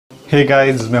Hey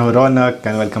guys, मैं हूं रौनक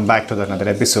and welcome back to the another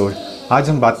episode. आज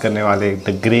हम बात करने वाले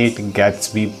द ग्रेट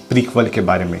गैट्सबी प्रीक्वल के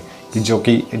बारे में कि जो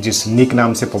कि जिस निक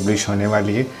नाम से पब्लिश होने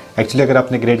वाली है। एक्चुअली अगर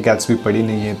आपने ग्रेट गैट्सबी पढ़ी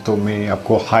नहीं है तो मैं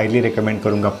आपको हाईली रिकमेंड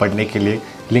करूंगा पढ़ने के लिए।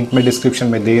 लिंक मैं डिस्क्रिप्शन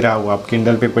में दे रहा हूँ। आप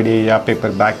किंडल पे पढ़िए या पेपर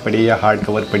बैक पढ़िए या हार्ड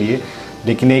कवर पढ़िए,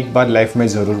 लेकिन एक बार लाइफ में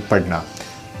ज़रूर पढ़ना।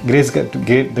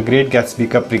 द ग्रेट गैट्सबी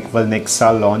का प्रीक्वल नेक्स्ट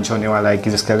साल लॉन्च होने वाला है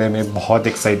कि जिसके लिए मैं बहुत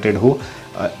एक्साइटेड हूँ।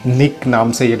 निक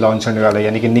नाम से ये लॉन्च होने वाला है,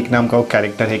 यानी कि निक नाम का वो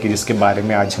कैरेक्टर है कि जिसके बारे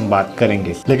में आज हम बात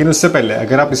करेंगे। लेकिन उससे पहले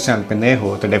अगर आप इस चैनल पे नए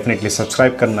हो तो डेफिनेटली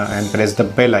सब्सक्राइब करना and press the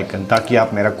bell icon ताकि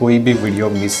आप मेरा कोई भी वीडियो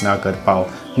मिस ना कर पाओ।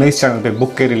 मैं इस चैनल पे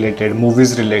बुक के related,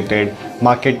 movies related,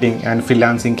 marketing and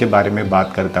freelancing के बारे में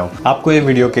बात करता हूँ। आपको ये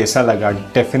वीडियो कैसा लगा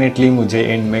डेफिनेटली मुझे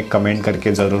एंड में कमेंट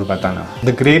करके ज़रूर बताना।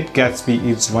 The great Gatsby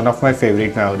is one of my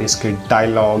favourite novel. इसके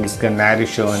डायलॉग, इसका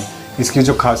नैरेशन, इसकी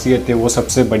जो खासियत है वो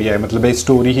सबसे बढ़िया है। मतलब ये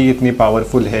स्टोरी ही इतनी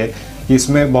पावरफुल है कि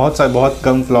इसमें बहुत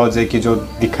कम फ्लॉज है कि जो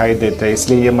दिखाई देते हैं,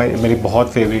 इसलिए ये मेरी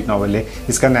बहुत फेवरेट नॉवल है।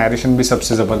 इसका नैरेशन भी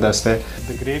सबसे ज़बरदस्त है।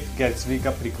 द ग्रेट गैट्सबी का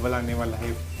प्रीक्वल आने वाला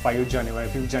है 5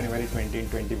 जनवरी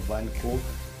 2021 को,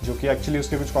 जो कि एक्चुअली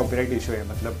उसके कुछ कॉपीराइट इशू है।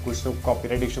 मतलब कुछ तो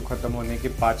कॉपीराइट इशू ख़त्म होने के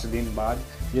 5 दिन बाद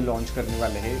ये लॉन्च करने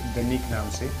वाले हैं द निक नाम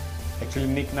से। एक्चुअली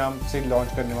निक नाम से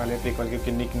लॉन्च करने वाले प्रीक्वल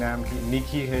क्योंकि निक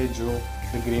ही है जो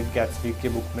द ग्रेट गैट्सबी के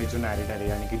बुक में जो नैरेटर है,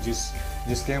 यानी कि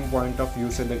जिसके हम पॉइंट ऑफ व्यू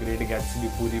से द ग्रेट गैट्सबी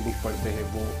पूरी बुक पढ़ते हैं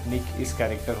वो निक इस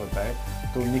कैरेक्टर होता है।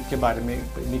 तो निक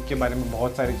के बारे में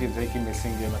बहुत सारी चीज़ें कि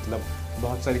मिसिंग है। मतलब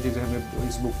बहुत सारी चीज़ें हमें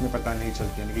इस बुक में पता नहीं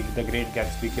चलती, यानी कि द ग्रेट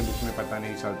गैट्सबी के बुक में पता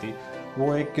नहीं चलती।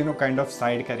 वो एक काइंड ऑफ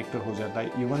साइड कैरेक्टर हो जाता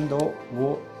है। इवन दो वो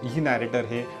ही नैरेटर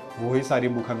है, वो ही सारी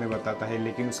बुक हमें बताता है,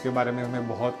 लेकिन उसके बारे में हमें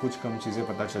बहुत कुछ कम चीज़ें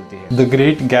पता चलती है। द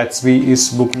ग्रेट गैट्सबी इस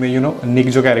बुक में निक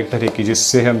जो कैरेक्टर है कि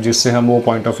जिससे हम वो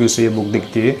पॉइंट ऑफ व्यू से ये बुक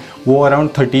दिखती है, वो अराउंड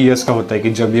 30 ईयर्स का होता है कि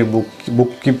जब ये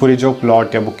बुक की पूरी जो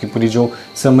प्लॉट या बुक की पूरी जो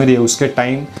समरी है उसके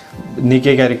टाइम निक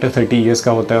के कैरेक्टर 30 ईयर्स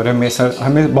का होता है। और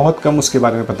हमें बहुत कम उसके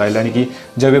बारे में पता है, यानी कि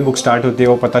जब ये बुक स्टार्ट होती है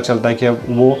वो पता चलता है कि अब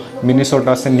वो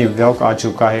मिनेसोटा से न्यूयॉर्क आ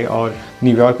चुका है और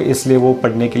न्यूयॉर्क इसलिए वो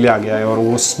पढ़ने के लिए आ गया है और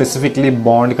वो स्पेसिफिकली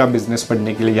बॉन्ड का बिजनेस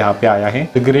पढ़ने के लिए यहाँ पे आया है।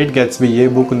 द ग्रेट गैट्सबी ये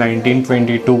बुक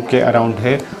 1922 के अराउंड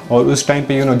है और उस टाइम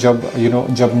पे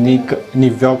जब निक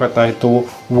न्यूयॉर्क आता है तो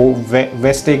वो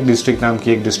वेस्ट एक डिस्ट्रिक्ट नाम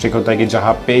की एक डिस्ट्रिक्ट होता है कि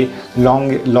जहाँ पे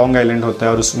लॉन्ग आइलैंड होता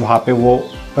है और वहाँ पे वो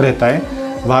रहता है।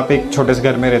 वहाँ पे एक छोटे से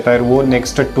घर में रहता है और वो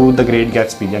next to the great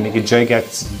Gatsby यानी कि जय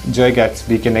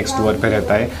गैट्सबी के नेक्स्ट डोर पे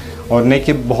रहता है। और नेक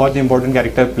ये बहुत इंपॉर्टेंट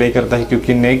कैरेक्टर प्ले करता है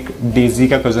क्योंकि नेक डेजी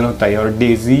का कज़न होता है और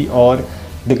डेजी और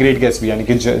द ग्रेट गैट्सबी यानी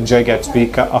कि जय गैट्सबी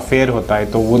का अफेयर होता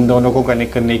है। तो उन दोनों को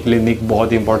कनेक्ट करने के लिए निक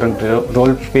बहुत इंपॉर्टेंट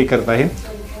रोल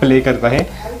प्ले करता है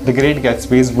द ग्रेट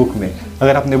गैट्सबी इस बुक में।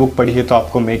 अगर आपने बुक पढ़ी है तो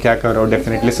आपको मैं क्या कर रहा हूँ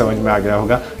डेफिनेटली समझ में आ गया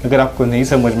होगा। अगर आपको नहीं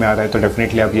समझ में आ रहा है तो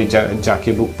डेफिनेटली आप ये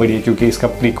जाके बुक पढ़िए क्योंकि इसका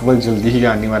प्रीक्वल जल्दी ही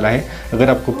आने वाला है। अगर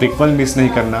आपको प्रीक्वल मिस नहीं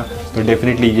करना तो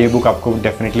डेफिनेटली ये बुक आपको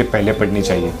डेफिनेटली पहले पढ़नी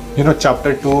चाहिए।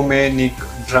 चैप्टर 2 में निक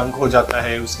ड्रंक हो जाता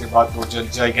है, उसके बाद वो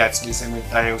जय गैट्सबी से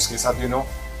मिलता है, उसके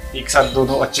साथ एक साथ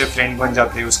दोनों अच्छे फ्रेंड बन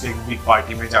जाते हैं। उसके एक बिग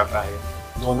पार्टी में जाता है,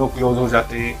 दोनों क्लोज हो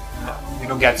जाते हैं।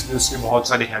 गैट्सबी उसकी बहुत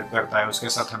सारी हेल्प करता है, उसके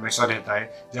साथ हमेशा रहता है।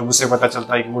 जब उसे पता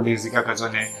चलता है कि वो डेजी का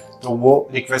कज़न है तो वो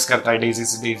रिक्वेस्ट करता है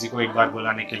डेजी को एक बार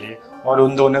बुलाने के लिए। और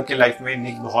उन दोनों की लाइफ में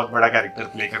निक बहुत बड़ा कैरेक्टर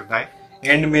प्ले करता है।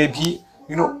 एंड में भी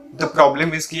द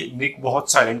प्रॉब्लम इज कि निक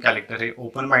बहुत साइलेंट कैरेक्टर है,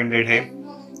 ओपन माइंडेड है,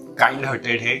 काइंड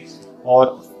हार्टेड है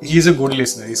और he is a good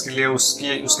listener. इसके लिए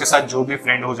उसके साथ जो भी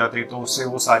फ्रेंड हो जाते हैं तो उससे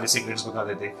वो सारे सीक्रेट्स बता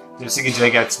देते, जैसे कि जय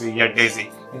गैट्सबी या डेजी।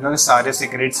 इन्होंने सारे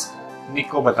सीक्रेट्स निक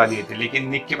को बता दिए थे, लेकिन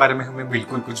निक के बारे में हमें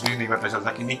बिल्कुल कुछ भी नहीं पता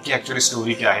चलता कि निक की एक्चुअली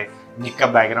स्टोरी क्या है, निक का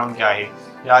बैकग्राउंड क्या है,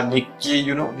 या निक की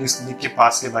निक के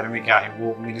पास के बारे में क्या है,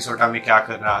 वो मिनेसोटा में क्या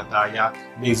कर रहा था, या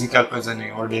डेजी का कज़न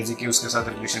है और डेजी की उसके साथ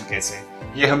रिलेशन कैसे है,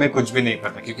 ये हमें कुछ भी नहीं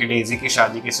पता क्योंकि डेजी की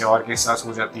शादी किसी और के साथ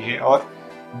हो जाती है और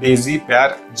डेजी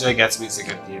प्यार जय गैट्सबी से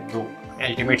करती है। तो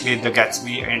अल्टीमेटली द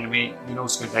गैट्सबी एंड में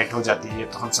उसकी डेथ हो जाती है।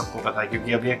 तो हम सबको पता है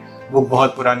क्योंकि अब ये बुक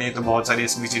बहुत पुरानी है तो बहुत सारी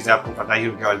इसमें चीज़ें आपको पता ही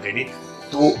होगी ऑलरेडी।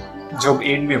 तो जब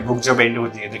एंड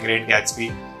होती है द ग्रेट गैट्सबी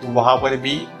तो वहाँ पर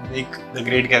भी निक द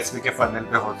ग्रेट गैट्सबी के फनल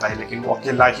पे होता है, लेकिन वो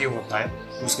अकेला ही होता है।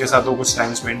 उसके साथ वो कुछ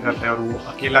टाइम स्पेंड करता है और वो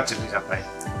अकेला चले जाता है,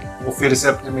 वो फिर से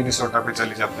अपने मिनेसोटा पे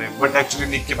चले जाता है। बट एक्चुअली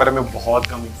निक के बारे में बहुत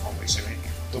कम इंफॉर्मेशन है,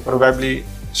 तो प्रोबेबली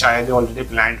शायद ऑलरेडी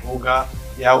प्लान होगा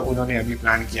या उन्होंने अभी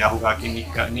प्लान किया होगा कि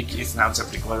निक इस नाम से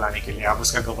प्रीक्वल लाने के लिए। आप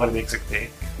उसका कवर देख सकते हैं।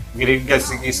 ग्रेट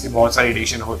गैट्सबी की इसकी बहुत सारी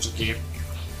एडिशन हो चुकी है,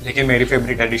 लेकिन मेरी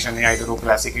फेवरेट एडिशन है आइदर वो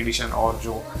क्लासिक एडिशन और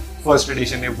जो फर्स्ट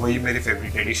एडिशन है वही मेरी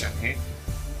फेवरेट एडिशन है।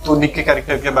 तो निक के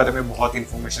कैरेक्टर के बारे में बहुत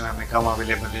इन्फॉर्मेशन हमें कम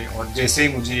अवेलेबल है और जैसे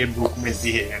ही मुझे ये बुक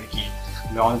मिलती है, यानी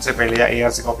कि लॉन्च से पहले या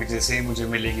ARC कॉपी जैसे ही मुझे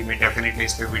मिलेगी, मैं डेफिनेटली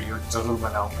इस पर वीडियो ज़रूर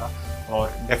बनाऊँगा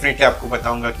और डेफिनेटली आपको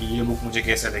बताऊँगा कि ये बुक मुझे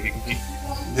कैसे लगी। क्योंकि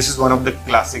this is one of the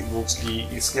classic books की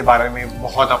इसके बारे में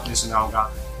बहुत आपने सुना होगा,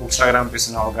 बुकस्टाग्राम पे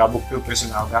सुना होगा, बुकट्यूब पे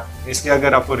सुना होगा। इसके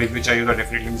अगर आपको रिव्यू चाहिए तो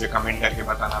डेफिनेटली मुझे कमेंट करके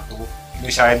बताना, तो मैं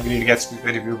शायद ग्रेट गैट्सबी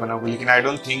पे रिव्यू बनाऊंगा, लेकिन आई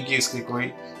डोंट थिंक कि इसकी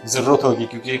कोई ज़रूरत होगी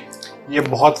क्योंकि ये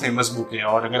बहुत फेमस बुक है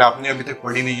और अगर आपने अभी तक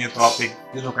पढ़ी नहीं है तो आप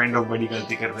एक काइंड ऑफ बड़ी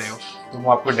गलती कर रहे हो। तो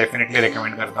मैं आपको डेफिनेटली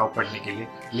रिकमेंड करता हूँ पढ़ने के लिए।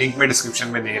 लिंक मैं डिस्क्रिप्शन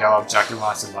में दे रहा हूँ, आप जाके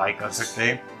वहाँ से बाय कर सकते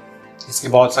हैं। इसके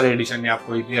बहुत सारे एडिशन है, आप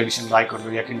कोई भी एडिशन बाय कर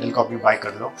लो या किंडल कॉपी बाय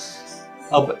कर लो।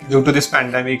 अब ड्यू टू दिस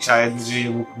पैंडेमिक शायद मुझे ये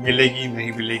बुक मिलेगी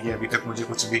नहीं मिलेगी, अभी तक मुझे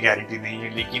कुछ भी गारंटी नहीं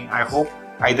है, लेकिन I hope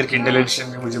either Kindle addition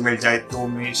में मुझे मिल जाए तो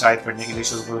मैं शायद पढ़ने के लिए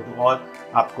शुरू कर दूँ और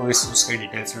आपको उसके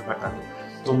डिटेल्स में बता दूँ।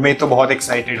 तो मैं तो बहुत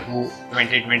एक्साइटेड हूँ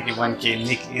 2021 के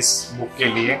निक इस बुक के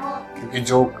लिए, क्योंकि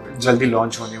जो जल्दी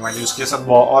लॉन्च होने वाली है। उसके साथ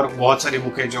और बहुत सारी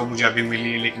बुक है जो मुझे अभी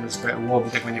मिली है, लेकिन उस पर वो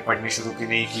अभी तक मैंने पढ़नी शुरू की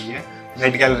नहीं की है।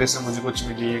 नेट गैलरी से मुझे कुछ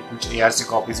मिली है, कुछ ARC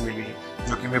कॉपीज़ मिली है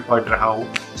जो कि मैं पढ़ रहा हूँ,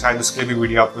 शायद उसके भी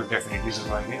वीडियो आपको डेफिनेटली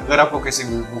जरूर आएंगे। अगर आपको किसी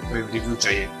बुक पे रिव्यू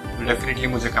चाहिए तो डेफिनेटली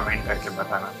मुझे कमेंट करके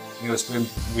बताना, मैं उस पर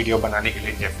वीडियो बनाने के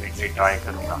लिए डेफिनेटली ट्राई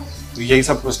करूँगा। तो यही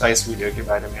सब कुछ था इस वीडियो के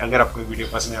बारे में। अगर आपको वीडियो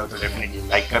पसंद आए तो डेफिनेटली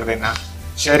लाइक कर देना,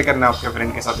 शेयर करना आपके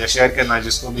फ्रेंड के साथ, या शेयर करना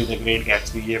जिसको भी द ग्रेट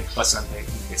गैट्सबी ये पसंद है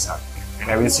उनके साथ। And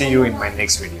I will see you in my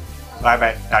next video. Bye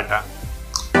bye, Tata.